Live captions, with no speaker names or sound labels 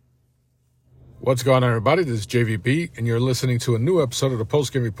What's going on, everybody? This is JVP, and you're listening to a new episode of the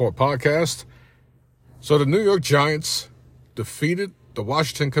Post Game Report podcast. So the New York Giants defeated the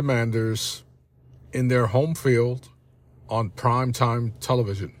Washington Commanders in their home field on primetime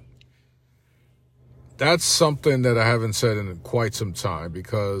television. That's something that I haven't said in quite some time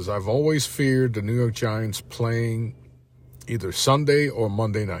because I've always feared the New York Giants playing either Sunday or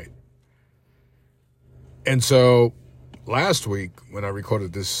Monday night. And so last week when I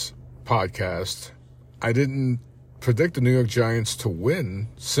recorded this podcast, I didn't predict the New York Giants to win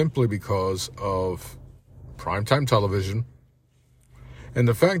simply because of primetime television and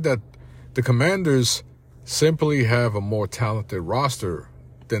the fact that the Commanders simply have a more talented roster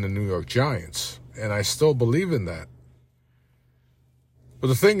than the New York Giants. And I still believe in that. But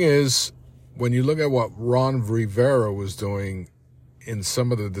the thing is, when you look at what Ron Rivera was doing in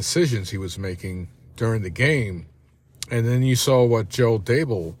some of the decisions he was making during the game, and then you saw what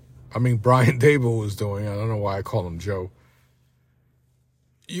Brian Daboll was doing. I don't know why I call him Joe.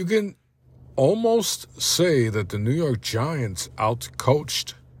 You can almost say that the New York Giants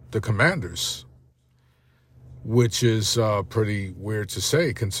outcoached the Commanders, which is pretty weird to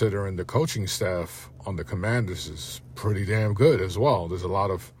say considering the coaching staff on the Commanders is pretty damn good as well. There's a lot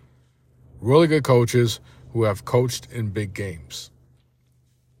of really good coaches who have coached in big games.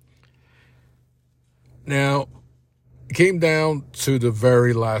 Now, it came down to the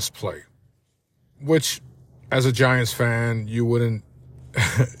very last play, which, as a Giants fan, you wouldn't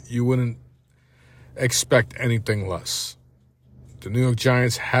expect anything less. The New York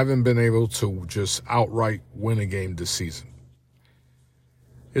Giants haven't been able to just outright win a game this season.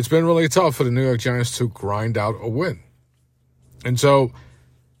 It's been really tough for the New York Giants to grind out a win. And so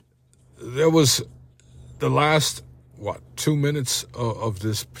there was the last, 2 minutes of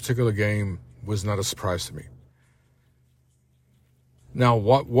this particular game was not a surprise to me. Now,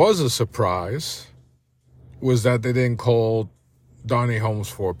 what was a surprise was that they didn't call Darnay Holmes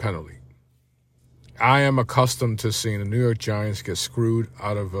for a penalty. I am accustomed to seeing the New York Giants get screwed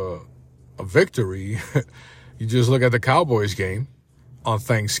out of a victory. You just look at the Cowboys game on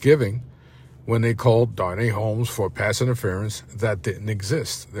Thanksgiving when they called Darnay Holmes for pass interference that didn't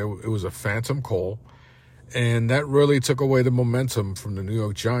exist. It was a phantom call, and that really took away the momentum from the New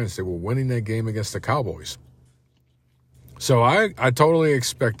York Giants. They were winning that game against the Cowboys. So I totally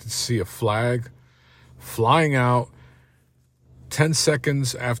expected to see a flag flying out 10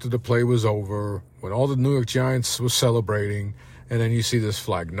 seconds after the play was over when all the New York Giants were celebrating, and then you see this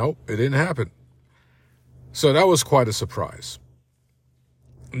flag. Nope, it didn't happen. So that was quite a surprise.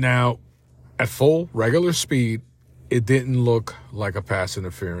 Now, at full regular speed, it didn't look like a pass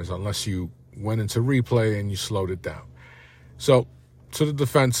interference unless you went into replay and you slowed it down. So to the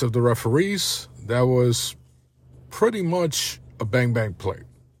defense of the referees, that was pretty much a bang-bang play.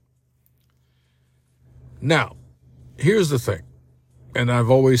 Now, here's the thing, and I've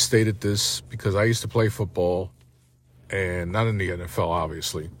always stated this because I used to play football, and not in the NFL,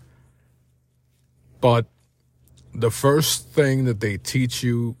 obviously. But the first thing that they teach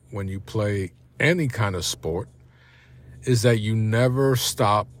you when you play any kind of sport is that you never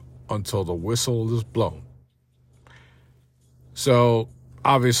stop until the whistle is blown. So,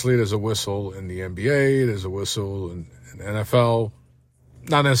 obviously, there's a whistle in the NBA, there's a whistle in NFL,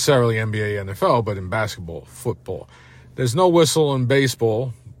 not necessarily NBA, NFL, but in basketball, football. There's no whistle in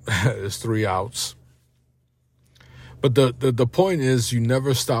baseball. There's 3 outs. But the point is you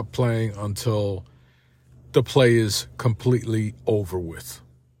never stop playing until the play is completely over with.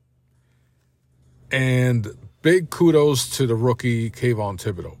 And big kudos to the rookie Kayvon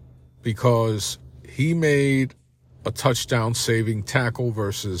Thibodeaux because he made a touchdown-saving tackle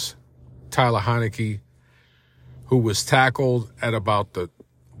versus Tyler Heinicke, who was tackled at about the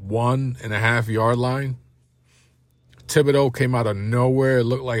 1.5-yard line. Thibodeaux came out of nowhere. It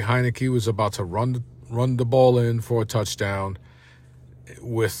looked like Heinicke was about to run the ball in for a touchdown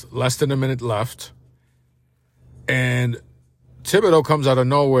with less than a minute left. And Thibodeaux comes out of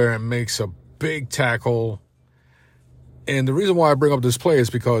nowhere and makes a big tackle. And the reason why I bring up this play is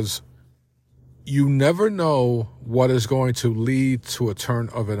because you never know what is going to lead to a turn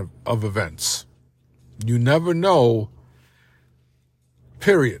of events. You never know,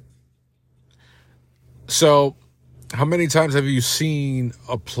 period. So how many times have you seen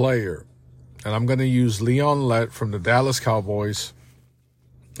a player, and I'm going to use Leon Lett from the Dallas Cowboys,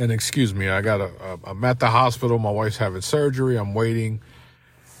 and excuse me, I'm at the hospital, my wife's having surgery, I'm waiting.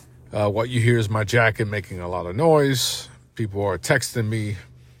 What you hear is my jacket making a lot of noise. People are texting me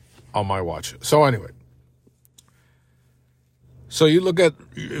on my watch. So anyway, so you look at,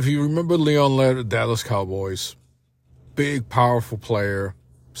 if you remember Leon Lett, Dallas Cowboys, big, powerful player,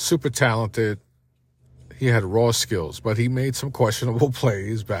 super talented, He had raw skills, but he made some questionable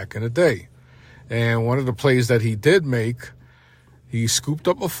plays back in the day. And one of the plays that he did make, he scooped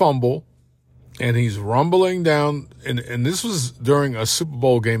up a fumble, and he's rumbling down, and this was during a Super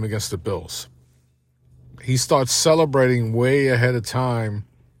Bowl game against the Bills. He starts celebrating way ahead of time,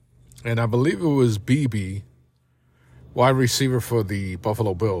 and I believe it was Beebe, wide receiver for the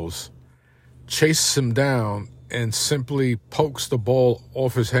Buffalo Bills, chases him down and simply pokes the ball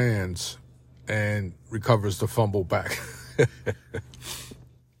off his hands and recovers the fumble back.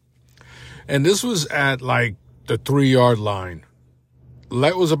 And this was at like the 3-yard line.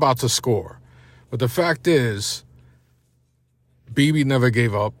 Lett was about to score. But the fact is, Beebe never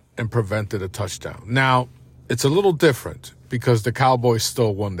gave up and prevented a touchdown. Now, it's a little different because the Cowboys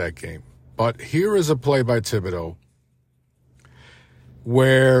still won that game. But here is a play by Thibodeau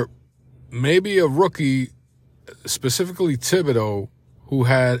where maybe a rookie, specifically Thibodeau, who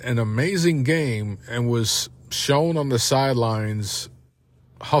had an amazing game and was shown on the sidelines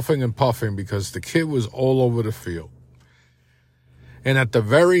huffing and puffing because the kid was all over the field. And at the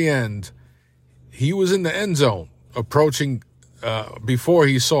very end, he was in the end zone approaching before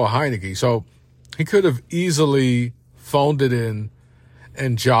he saw Heinicke. So he could have easily phoned it in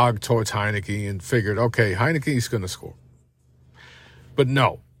and jogged towards Heinicke and figured, okay, Heinicke's going to score. But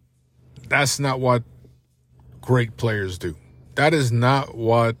no, that's not what great players do. That is not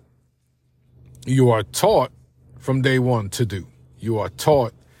what you are taught from day one to do. You are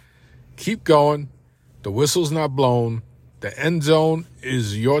taught, keep going, the whistle's not blown, the end zone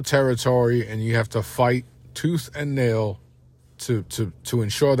is your territory, and you have to fight tooth and nail to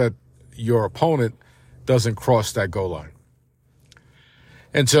ensure that your opponent doesn't cross that goal line.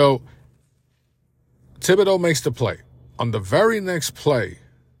 And so Thibodeau makes the play. On the very next play,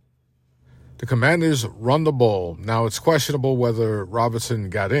 the Commanders run the ball. Now, it's questionable whether Robinson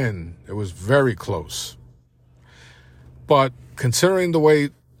got in. It was very close. But considering the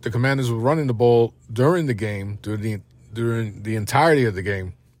way the Commanders were running the ball during the game, during the entirety of the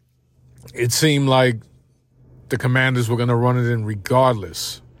game, it seemed like the Commanders were going to run it in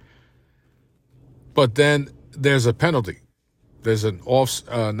regardless. But then there's a penalty. There's an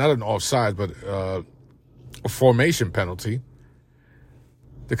not an offside, but a formation penalty.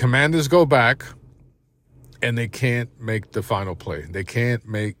 The Commanders go back, and they can't make the final play. They can't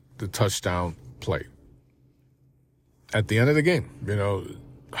make the touchdown play. At the end of the game,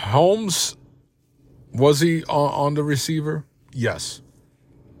 Holmes, was he on the receiver? Yes.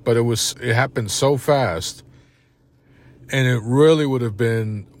 But it happened so fast, and it really would have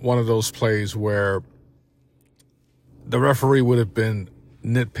been one of those plays where the referee would have been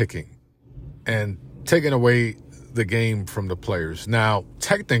nitpicking and taking away the game from the players. Now,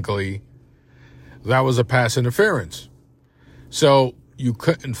 technically, that was a pass interference. So you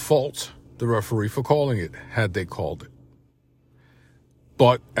couldn't fault the referee for calling it had they called it.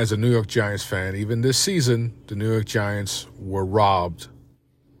 But as a New York Giants fan, even this season, the New York Giants were robbed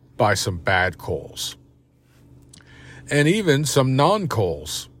by some bad calls. And even some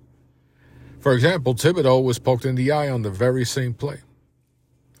non-calls. For example, Thibodeau was poked in the eye on the very same play.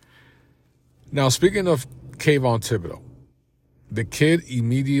 Now, speaking of Kayvon Thibodeau, the kid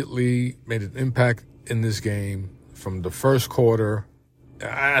immediately made an impact in this game from the first quarter.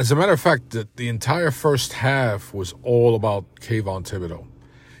 As a matter of fact, the entire first half was all about Kayvon Thibodeau.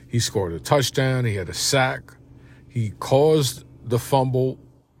 He scored a touchdown. He had a sack. He caused the fumble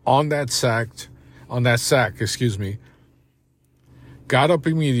on that sack, got up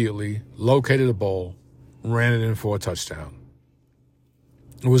immediately, located the ball, ran it in for a touchdown.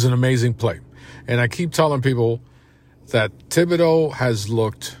 It was an amazing play. And I keep telling people that Thibodeau has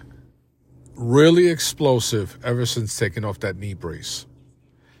looked really explosive ever since taking off that knee brace.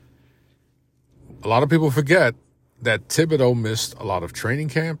 A lot of people forget that Thibodeau missed a lot of training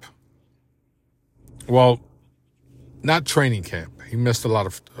camp. Well, not training camp. He missed a lot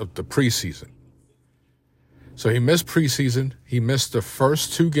of the preseason. So he missed preseason. He missed the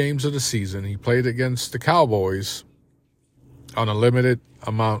first 2 games of the season. He played against the Cowboys on a limited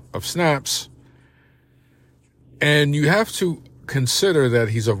amount of snaps. And you have to consider that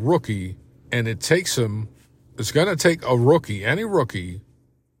he's a rookie, and it's going to take any rookie,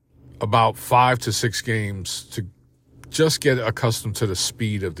 about 5 to 6 games to just get accustomed to the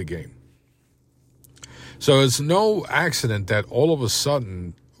speed of the game. So it's no accident that all of a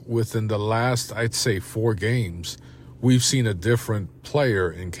sudden, within the last, I'd say, 4 games, we've seen a different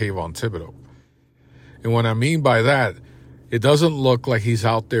player in Kayvon Thibodeau. And what I mean by that, it doesn't look like he's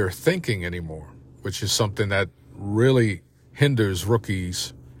out there thinking anymore, which is something that really hinders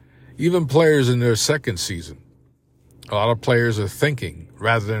rookies, even players in their second season. A lot of players are thinking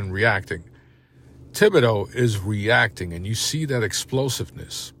rather than reacting. Thibodeau is reacting, and you see that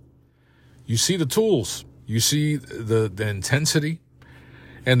explosiveness. You see the tools. You see the intensity.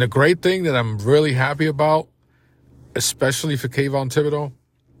 And the great thing that I'm really happy about, especially for Kayvon Thibodeau,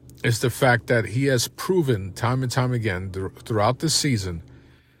 is the fact that he has proven time and time again throughout this season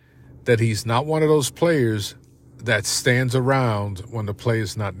that he's not one of those players that stands around when the play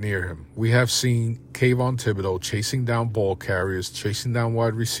is not near him. We have seen Kayvon Thibodeau chasing down ball carriers, chasing down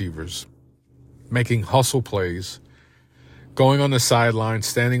wide receivers, making hustle plays, going on the sideline,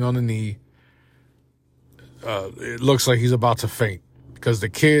 standing on the knee. It looks like he's about to faint because the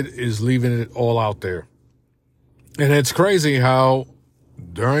kid is leaving it all out there. And it's crazy how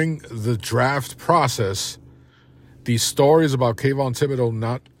during the draft process, these stories about Kayvon Thibodeau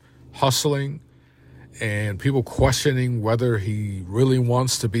not hustling and people questioning whether he really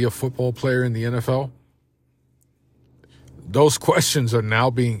wants to be a football player in the NFL, those questions are now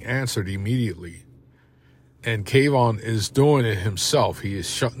being answered immediately. And Kayvon is doing it himself. He is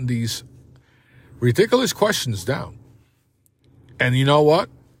shutting these ridiculous questions down. And you know what?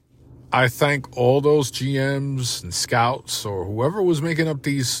 I thank all those GMs and scouts or whoever was making up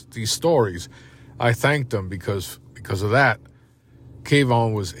these stories. I thank them because of that.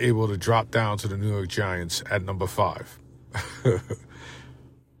 Kayvon was able to drop down to the New York Giants at number 5.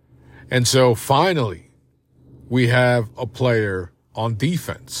 And so finally, we have a player on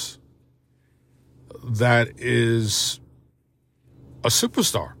defense that is a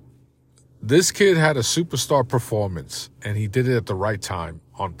superstar. This kid had a superstar performance, and he did it at the right time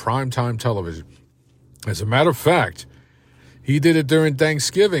on primetime television. As a matter of fact, he did it during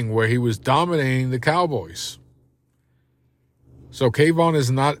Thanksgiving where he was dominating the Cowboys. So Kayvon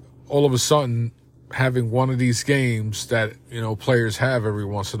is not all of a sudden having one of these games that, players have every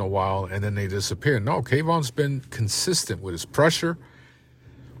once in a while and then they disappear. No, Kayvon's been consistent with his pressure,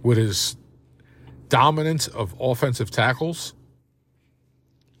 with his dominance of offensive tackles,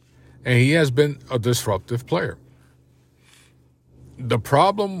 and he has been a disruptive player. The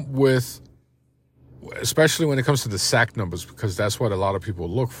problem with, especially when it comes to the sack numbers, because that's what a lot of people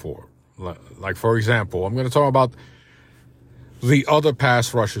look for. Like, for example, I'm going to talk about the other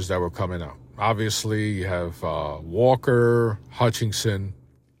pass rushers that were coming out. Obviously, you have Walker, Hutchinson,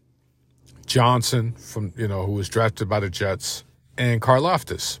 Johnson, from who was drafted by the Jets, and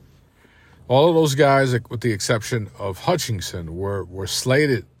Karlaftis. All of those guys, with the exception of Hutchinson, were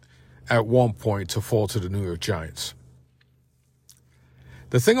slated at one point to fall to the New York Giants.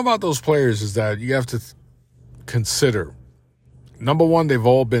 The thing about those players is that you have to consider, number one, they've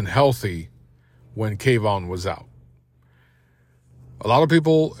all been healthy when Kayvon was out. A lot of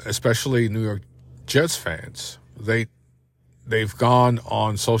people, especially New York Jets fans, they've gone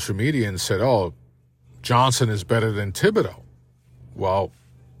on social media and said, oh, Johnson is better than Thibodeau. Well,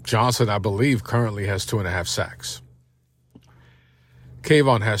 Johnson, I believe, currently has 2.5 sacks.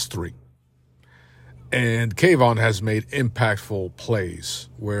 Kayvon has 3. And Kayvon has made impactful plays,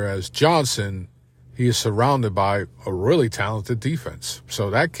 whereas Johnson, he is surrounded by a really talented defense. So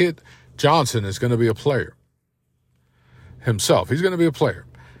that kid, Johnson, is going to be a player himself. He's going to be a player.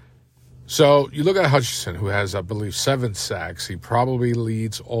 So you look at Hutchinson, who has, I believe, 7 sacks. He probably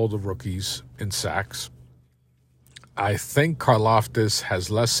leads all the rookies in sacks. I think Karlaftis has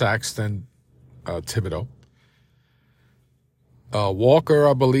less sacks than Thibodeau. Walker,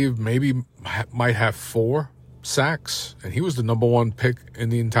 I believe, might have 4 sacks, and he was the number 1 pick in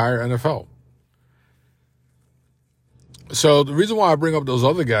the entire NFL. So the reason why I bring up those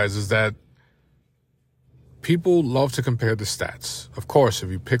other guys is that people love to compare the stats. Of course, if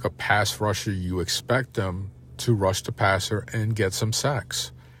you pick a pass rusher, you expect them to rush the passer and get some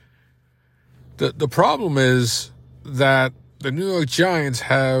sacks. The problem is that the New York Giants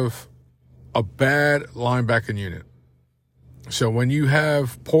have a bad linebacker unit. So when you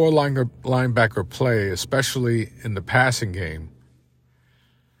have poor linebacker play, especially in the passing game,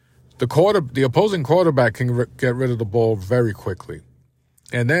 the opposing quarterback can get rid of the ball very quickly.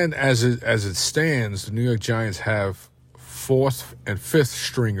 And then as it stands, the New York Giants have 4th and 5th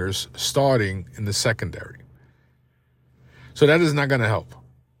stringers starting in the secondary. So that is not going to help.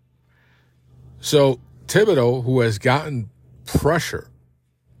 So Thibodeau, who has gotten pressure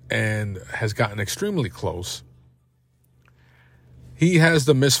and has gotten extremely close, he has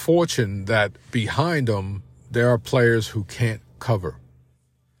the misfortune that behind him, there are players who can't cover.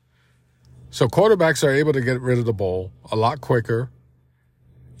 So quarterbacks are able to get rid of the ball a lot quicker.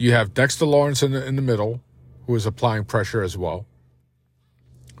 You have Dexter Lawrence in the middle, who is applying pressure as well.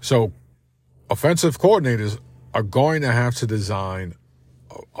 So offensive coordinators are going to have to design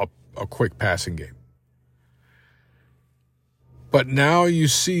a quick passing game. But now you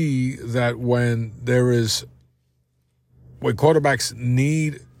see that when quarterbacks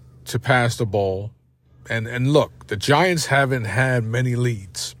need to pass the ball, and look, the Giants haven't had many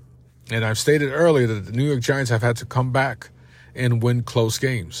leads. And I've stated earlier that the New York Giants have had to come back and win close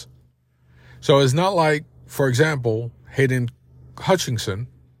games. So it's not like, for example, Hayden Hutchinson,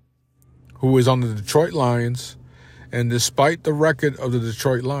 who is on the Detroit Lions, and despite the record of the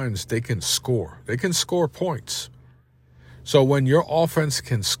Detroit Lions, they can score. They can score points. So when your offense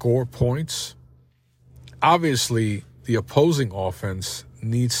can score points, obviously the opposing offense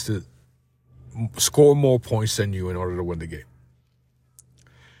needs to score more points than you in order to win the game.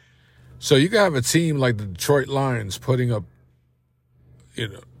 So you can have a team like the Detroit Lions putting up,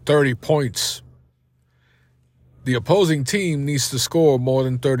 30 points. The opposing team needs to score more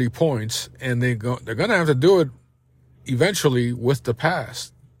than 30 points, and they're going to have to do it eventually with the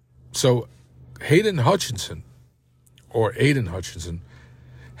pass. So Aiden Hutchinson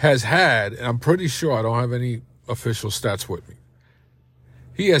has had, and I'm pretty sure I don't have any official stats with me,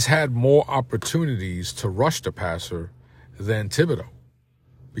 he has had more opportunities to rush the passer than Thibodeau,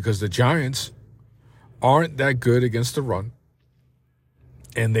 because the Giants aren't that good against the run,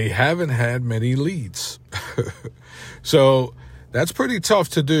 and they haven't had many leads. So that's pretty tough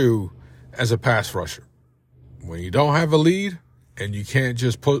to do as a pass rusher. When you don't have a lead and you can't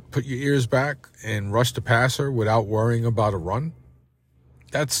just put your ears back and rush the passer without worrying about a run,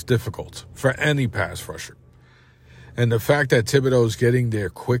 that's difficult for any pass rusher. And the fact that Thibodeau is getting there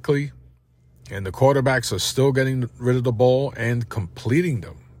quickly and the quarterbacks are still getting rid of the ball and completing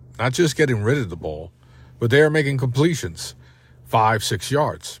them, not just getting rid of the ball, but they are making completions 5-6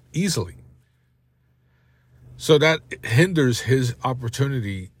 yards easily. So that hinders his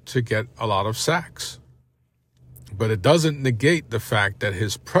opportunity to get a lot of sacks. But it doesn't negate the fact that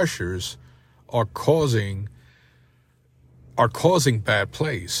his pressures are causing bad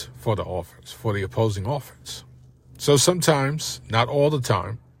plays for the offense, for the opposing offense. So sometimes, not all the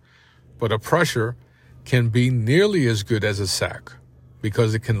time, but a pressure can be nearly as good as a sack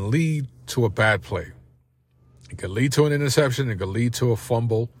because it can lead to a bad play. It can lead to an interception. It can lead to a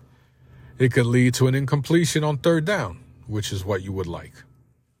fumble. It could lead to an incompletion on third down, which is what you would like.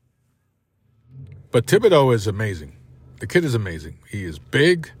 But Thibodeau is amazing. The kid is amazing. He is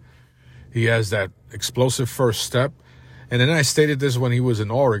big. He has that explosive first step. And then I stated this when he was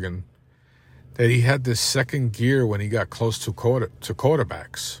in Oregon, that he had this second gear when he got close to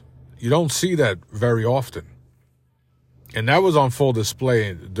quarterbacks. You don't see that very often. And that was on full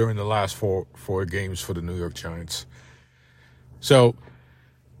display during the last four games for the New York Giants. So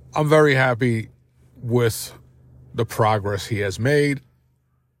I'm very happy with the progress he has made.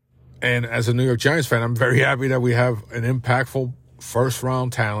 And as a New York Giants fan, I'm very happy that we have an impactful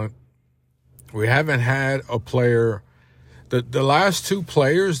first-round talent. We haven't had a player. The last two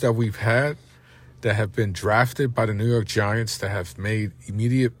players that we've had that have been drafted by the New York Giants that have made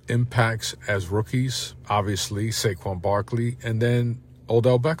immediate impacts as rookies, obviously Saquon Barkley and then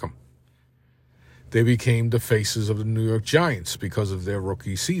Odell Beckham. They became the faces of the New York Giants because of their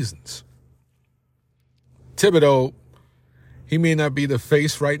rookie seasons. Thibodeau, he may not be the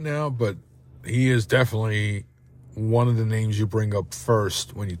face right now, but he is definitely one of the names you bring up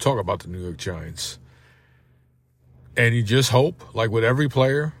first when you talk about the New York Giants. And you just hope, like with every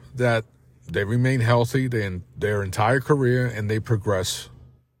player, that they remain healthy their entire career and they progress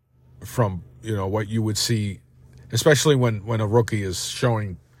from, what you would see, especially when a rookie is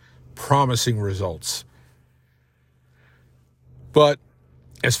showing promising results. But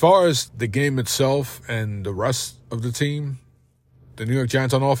as far as the game itself and the rest of the team, the New York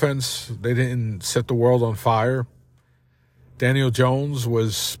Giants on offense, they didn't set the world on fire. Daniel Jones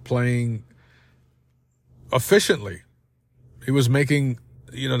was playing efficiently. He was making,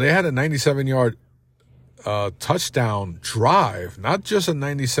 they had a 97-yard touchdown drive, not just a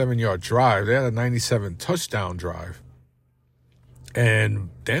 97-yard drive. They had a 97 touchdown drive. And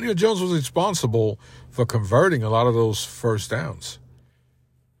Daniel Jones was responsible for converting a lot of those first downs.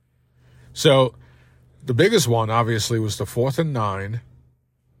 So the biggest one, obviously, was the 4th and 9.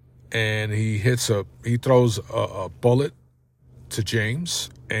 And he throws a bullet to James.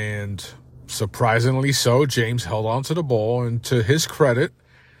 And surprisingly so, James held on to the ball. And to his credit,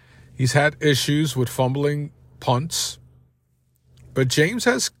 he's had issues with fumbling punts. But James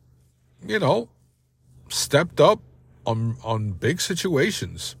has, stepped up on big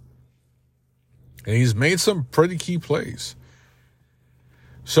situations. And he's made some pretty key plays.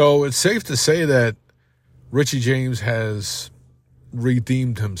 So it's safe to say that Richie James has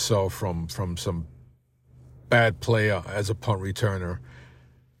redeemed himself from some bad play as a punt returner.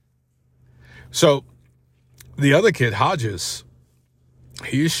 So the other kid, Hodges,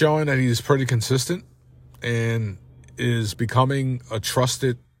 he's showing that he's pretty consistent and is becoming a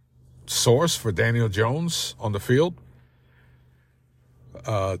trusted source for Daniel Jones on the field.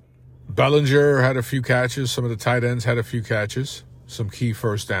 Bellinger had a few catches. Some of the tight ends had a few catches, some key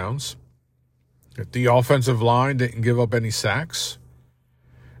first downs. The offensive line didn't give up any sacks.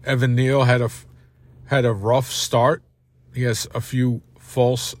 Evan Neal had a rough start. He has a few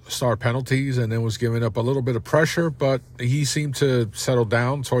false start penalties and then was giving up a little bit of pressure, but he seemed to settle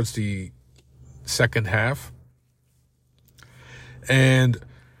down towards the second half. And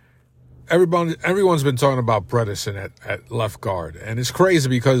everyone's been talking about Bredesen at left guard. And it's crazy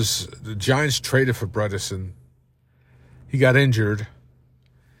because the Giants traded for Bredesen. He got injured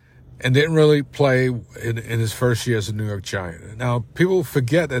and didn't really play in his first year as a New York Giant. Now, people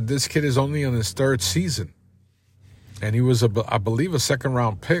forget that this kid is only on his third season. And he was, I believe, a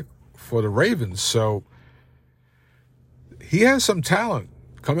second-round pick for the Ravens. So he has some talent.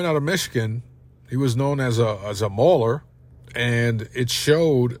 Coming out of Michigan, he was known as a mauler, and it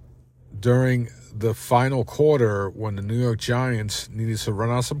showed during the final quarter when the New York Giants needed to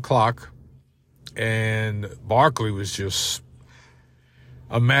run out some clock, and Barkley was just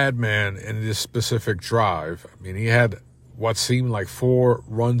a madman in this specific drive. I mean, he had what seemed like 4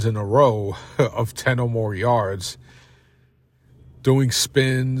 runs in a row of 10 or more yards, doing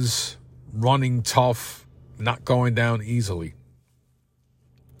spins, running tough, not going down easily.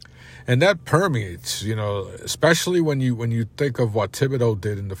 And that permeates, especially when you think of what Thibodeau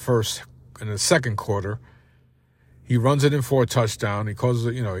did in the second quarter. He runs it in for a touchdown. He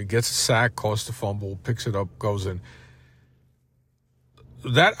causes, he gets a sack, causes the fumble, picks it up, goes in.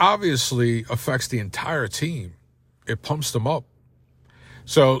 That obviously affects the entire team. It pumps them up.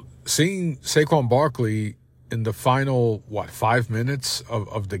 So seeing Saquon Barkley in the final, 5 minutes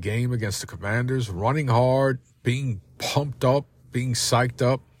of the game against the Commanders, running hard, being pumped up, being psyched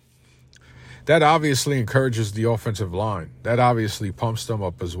up, that obviously encourages the offensive line. That obviously pumps them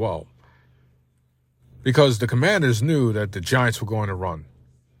up as well. Because the Commanders knew that the Giants were going to run.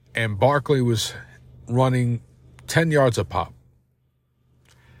 And Barkley was running 10 yards a pop.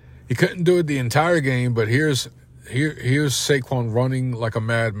 He couldn't do it the entire game, but here's Saquon running like a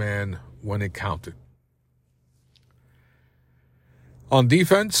madman when it counted. On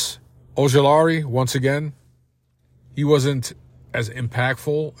defense, Ojulari, once again, he wasn't as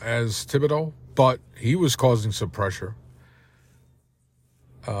impactful as Thibodeau, but he was causing some pressure.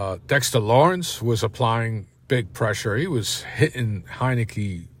 Dexter Lawrence was applying big pressure. He was hitting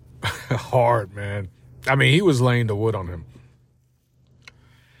Heineke hard, man. I mean, he was laying the wood on him.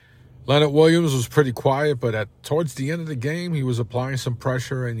 Leonard Williams was pretty quiet, but towards the end of the game, he was applying some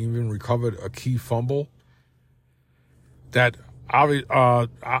pressure and even recovered a key fumble that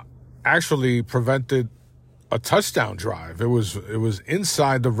actually prevented a touchdown drive. It was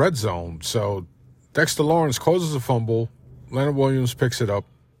inside the red zone. So Dexter Lawrence causes a fumble. Leonard Williams picks it up.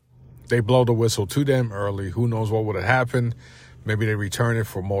 They blow the whistle too damn early. Who knows what would have happened? Maybe they return it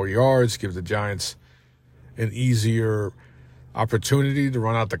for more yards, give the Giants an easier opportunity to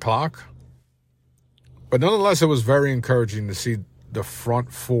run out the clock. But nonetheless, it was very encouraging to see the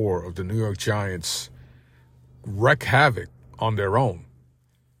front four of the New York Giants wreak havoc on their own.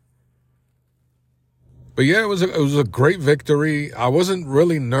 But yeah, it was a great victory. I wasn't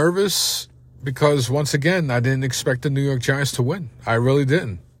really nervous because, once again, I didn't expect the New York Giants to win. I really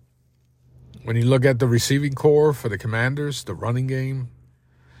didn't. When you look at the receiving core for the Commanders, the running game,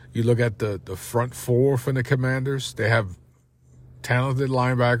 you look at the front four for the Commanders, they have talented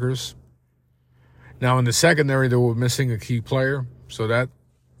linebackers. Now, in the secondary, they were missing a key player, so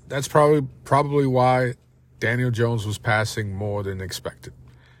that's probably why Daniel Jones was passing more than expected.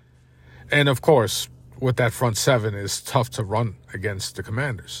 And, of course, with that front seven, it's tough to run against the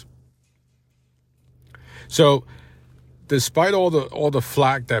Commanders. So, despite all the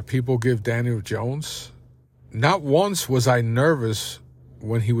flack that people give Daniel Jones, not once was I nervous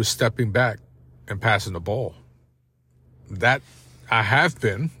when he was stepping back and passing the ball. That I have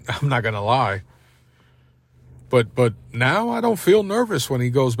been, I'm not going to lie. But now I don't feel nervous when he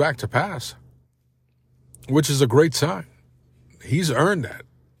goes back to pass, which is a great sign. He's earned that.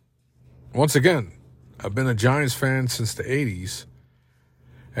 Once again, I've been a Giants fan since the 80s,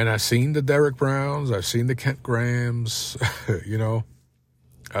 and I've seen the Derek Browns, I've seen the Kent Grahams,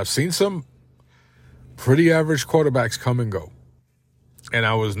 I've seen some pretty average quarterbacks come and go. And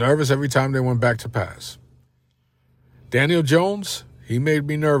I was nervous every time they went back to pass. Daniel Jones, he made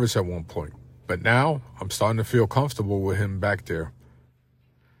me nervous at one point. But now I'm starting to feel comfortable with him back there.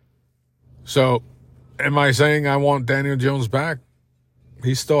 So am I saying I want Daniel Jones back?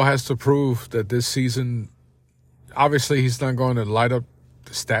 He still has to prove that this season, obviously he's not going to light up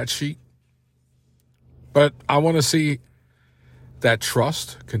the stat sheet. But I want to see that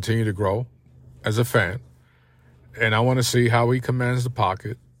trust continue to grow as a fan. And I want to see how he commands the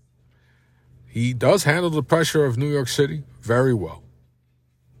pocket. He does handle the pressure of New York City very well.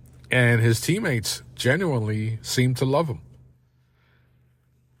 And his teammates genuinely seem to love him.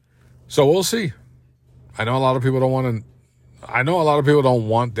 So we'll see. I know a lot of people don't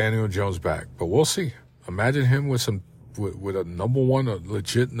want Daniel Jones back, but we'll see. Imagine him with a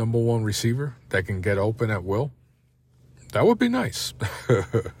legit number one receiver that can get open at will. That would be nice.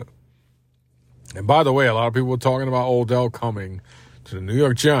 And by the way, a lot of people were talking about Odell coming to the New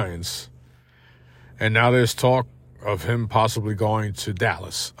York Giants. And now there's talk of him possibly going to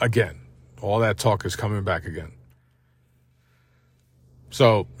Dallas again. All that talk is coming back again.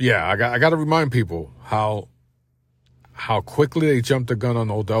 So, yeah, I got to remind people how quickly they jumped the gun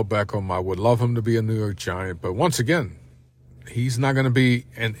on Odell Beckham. I would love him to be a New York Giant. But once again, he's not going to be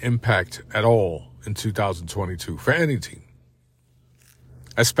an impact at all in 2022 for any team,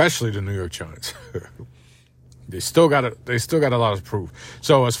 especially the New York Giants. They still got a lot to prove.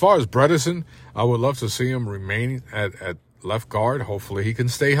 So as far as Bredesen, I would love to see him remain at left guard. Hopefully he can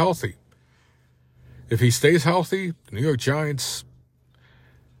stay healthy. If he stays healthy, the New York Giants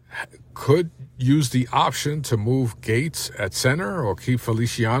could use the option to move Gates at center or keep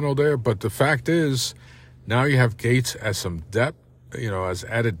Feliciano there. But the fact is, now you have Gates as some depth, as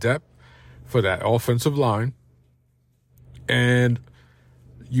added depth for that offensive line. And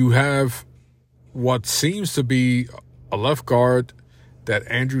you have what seems to be a left guard that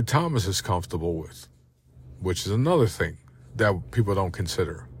Andrew Thomas is comfortable with, which is another thing that people don't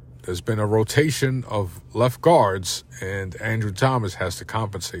consider. There's been a rotation of left guards, and Andrew Thomas has to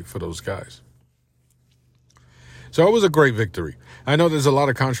compensate for those guys. So it was a great victory. I know there's a lot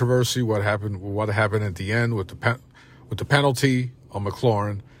of controversy what happened at the end with the penalty on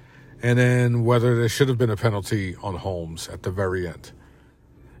McLaurin, and then whether there should have been a penalty on Holmes at the very end.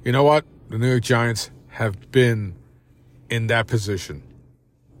 You know what? The New York Giants have been in that position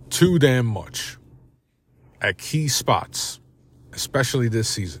too damn much at key spots, especially this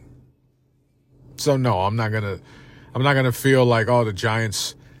season. So no, I'm not gonna feel like, oh, the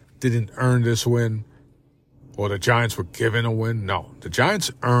Giants didn't earn this win or the Giants were given a win. No, the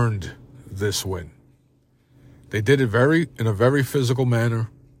Giants earned this win. They did it in a very physical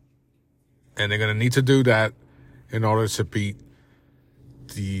manner, and they're gonna need to do that in order to beat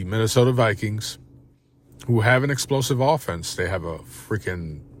the Minnesota Vikings, who have an explosive offense. They have a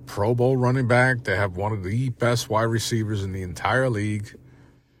freaking Pro Bowl running back. They have one of the best wide receivers in the entire league.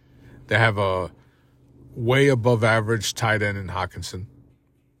 They have a way above average tight end in Hockenson.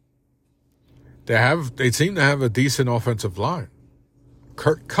 They seem to have a decent offensive line.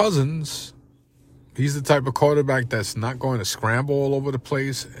 Kirk Cousins, he's the type of quarterback that's not going to scramble all over the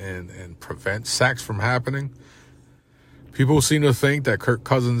place and prevent sacks from happening. People seem to think that Kirk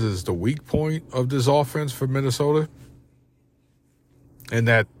Cousins is the weak point of this offense for Minnesota, and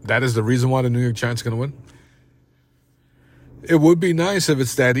that is the reason why the New York Giants are going to win. It would be nice if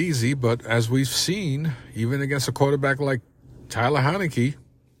it's that easy, but as we've seen, even against a quarterback like Tyler Heinicke,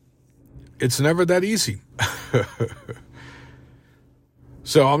 it's never that easy.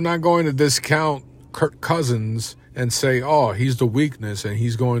 So I'm not going to discount Kirk Cousins and say, oh, he's the weakness and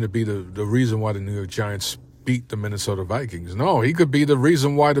he's going to be the reason why the New York Giants beat the Minnesota Vikings. No, he could be the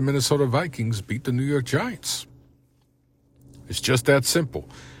reason why the Minnesota Vikings beat the New York Giants. It's just that simple.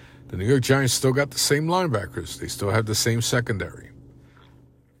 The New York Giants still got the same linebackers. They still have the same secondary.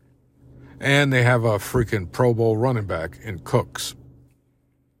 And they have a freaking Pro Bowl running back in Cooks.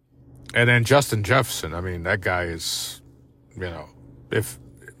 And then Justin Jefferson, I mean, that guy is, if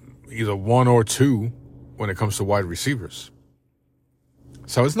either one or two when it comes to wide receivers.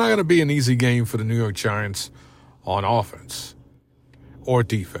 So it's not going to be an easy game for the New York Giants on offense or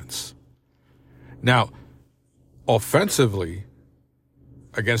defense. Now, offensively,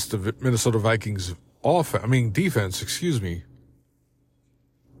 against the Minnesota Vikings defense,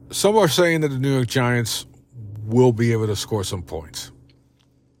 some are saying that the New York Giants will be able to score some points.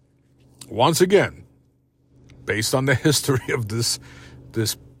 Once again, based on the history of this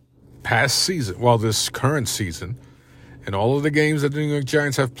past season, this current season, and all of the games that the New York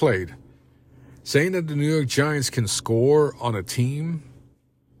Giants have played, saying that the New York Giants can score on a team,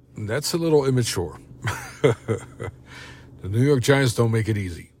 that's a little immature. The New York Giants don't make it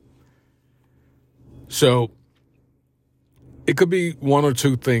easy. So it could be one or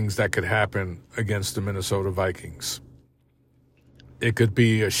two things that could happen against the Minnesota Vikings. It could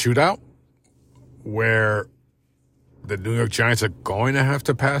be a shootout where the New York Giants are going to have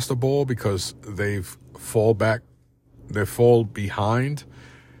to pass the ball because they fall behind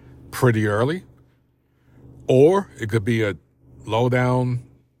pretty early, or it could be a low-down,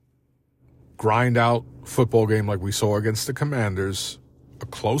 grind-out football game like we saw against the Commanders, a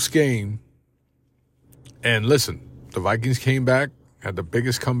close game. And listen, the Vikings came back, had the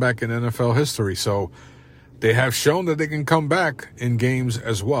biggest comeback in NFL history, so they have shown that they can come back in games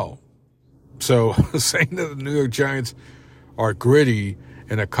as well. So saying that the New York Giants are gritty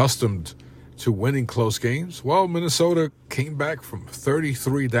and accustomed to winning close games, well, Minnesota came back from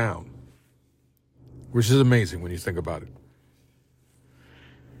 33 down, which is amazing when you think about it.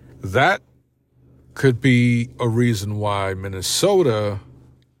 That could be a reason why Minnesota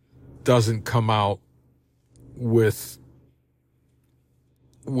doesn't come out with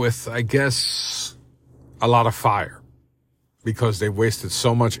I guess, a lot of fire, because they wasted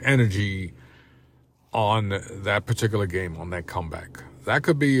so much energy on that particular game, on that comeback. That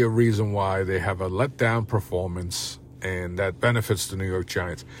could be a reason why they have a letdown performance, and that benefits the New York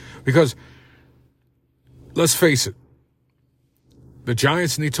Giants. Because, let's face it, the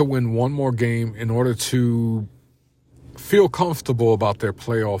Giants need to win one more game in order to feel comfortable about their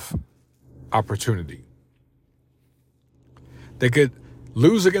playoff opportunity. They could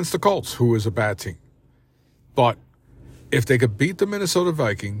lose against the Colts, who is a bad team. But if they could beat the Minnesota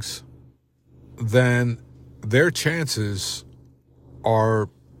Vikings, then their chances are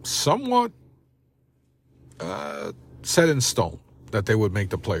somewhat set in stone that they would make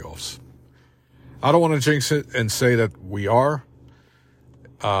the playoffs. I don't want to jinx it and say that we are.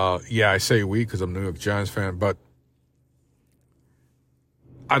 I say we because I'm a New York Giants fan, but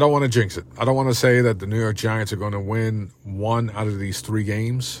I don't want to jinx it. I don't want to say that the New York Giants are going to win one out of these three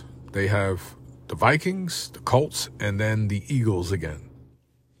games. They have the Vikings, the Colts, and then the Eagles again.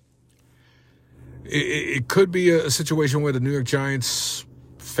 It could be a situation where the New York Giants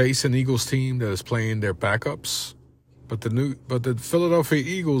face an Eagles team that is playing their backups, but the Philadelphia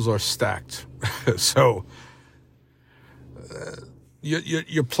Eagles are stacked. So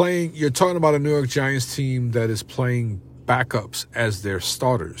you're talking about a New York Giants team that is playing backups as their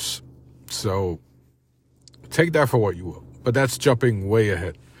starters. So take that for what you will. But that's jumping way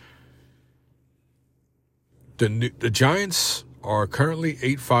ahead. The Giants are currently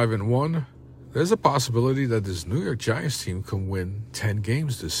 8-5-1. There's a possibility that this New York Giants team can win 10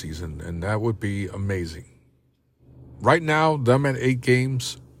 games this season, and that would be amazing. Right now, them at 8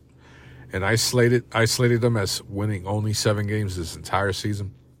 games, and I slated them as winning only 7 games this entire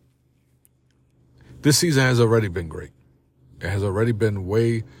season. This season has already been great. It has already been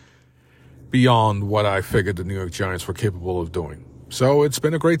way beyond what I figured the New York Giants were capable of doing. So it's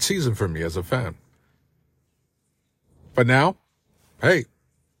been a great season for me as a fan. But now, hey,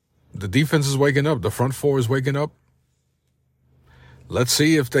 the defense is waking up. The front four is waking up. Let's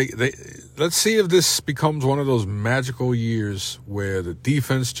see if let's see if this becomes one of those magical years where the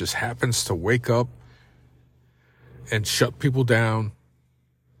defense just happens to wake up and shut people down,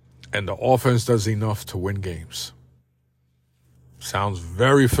 and the offense does enough to win games. Sounds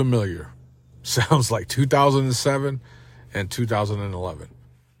very familiar. Sounds like 2007 and 2011.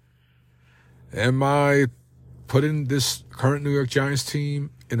 Am I putting this current New York Giants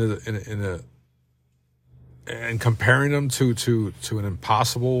team and comparing them to an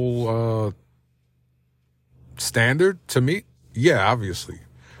impossible standard to meet? Yeah, obviously.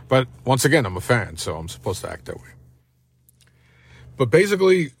 But once again, I'm a fan, so I'm supposed to act that way. But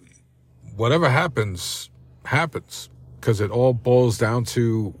basically, whatever happens, happens. Because it all boils down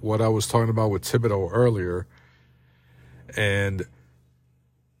to what I was talking about with Thibodeau earlier. And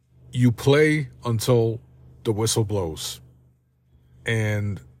you play until the whistle blows.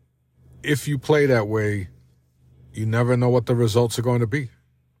 And if you play that way, you never know what the results are going to be.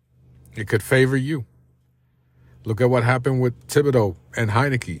 It could favor you. Look at what happened with Thibodeau and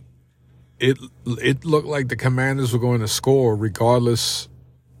Heineke. It looked like the Commanders were going to score regardless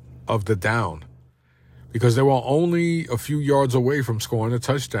of the down, because they were only a few yards away from scoring a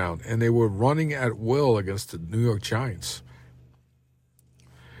touchdown, and they were running at will against the New York Giants.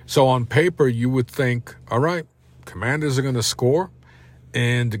 So on paper, you would think, all right, Commanders are going to score,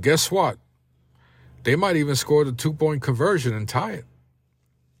 and guess what? They might even score the 2-point conversion and tie it,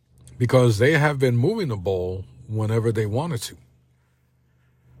 because they have been moving the ball whenever they wanted to.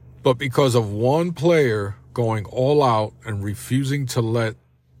 But because of one player going all out and refusing to let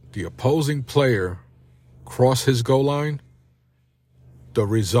the opposing player cross his goal line, the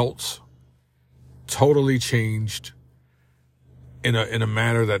results totally changed in a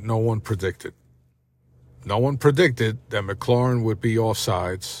manner that no one predicted. No one predicted that McLaurin would be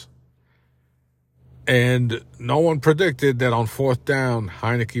offsides, and no one predicted that on 4th down,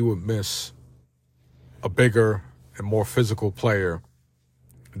 Heineke would miss a bigger and more physical player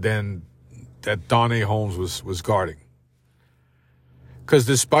than that Darnay Holmes was guarding. Because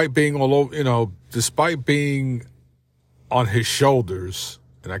despite being all over, despite being on his shoulders,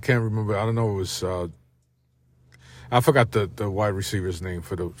 and I can't remember, I don't know, it was I forgot the wide receiver's name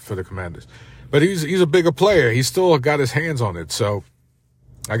for the Commanders. But he's a bigger player. He still got his hands on it. So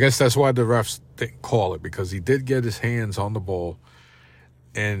I guess that's why the refs didn't call it, because he did get his hands on the ball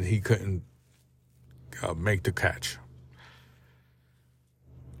and he couldn't make the catch.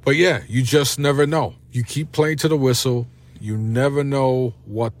 But yeah, you just never know. You keep playing to the whistle. You never know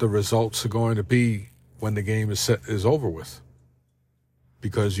what the results are going to be when the game is over with,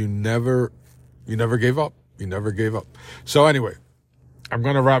 because you never gave up. You never gave up. So anyway, I'm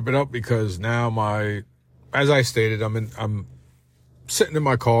going to wrap it up, because now as I stated, I'm sitting in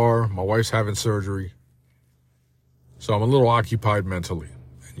my car. My wife's having surgery, so I'm a little occupied mentally.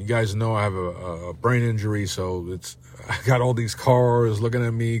 And you guys know I have a brain injury, so I got all these cars looking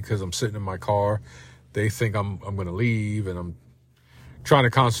at me because I'm sitting in my car. They think I'm going to leave, and I'm trying to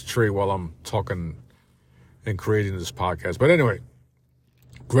concentrate while I'm talking and creating this podcast. But anyway,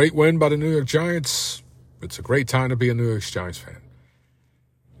 great win by the New York Giants. It's a great time to be a New York Giants fan.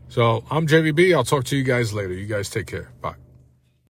 So I'm JVB. I'll talk to you guys later. You guys take care. Bye.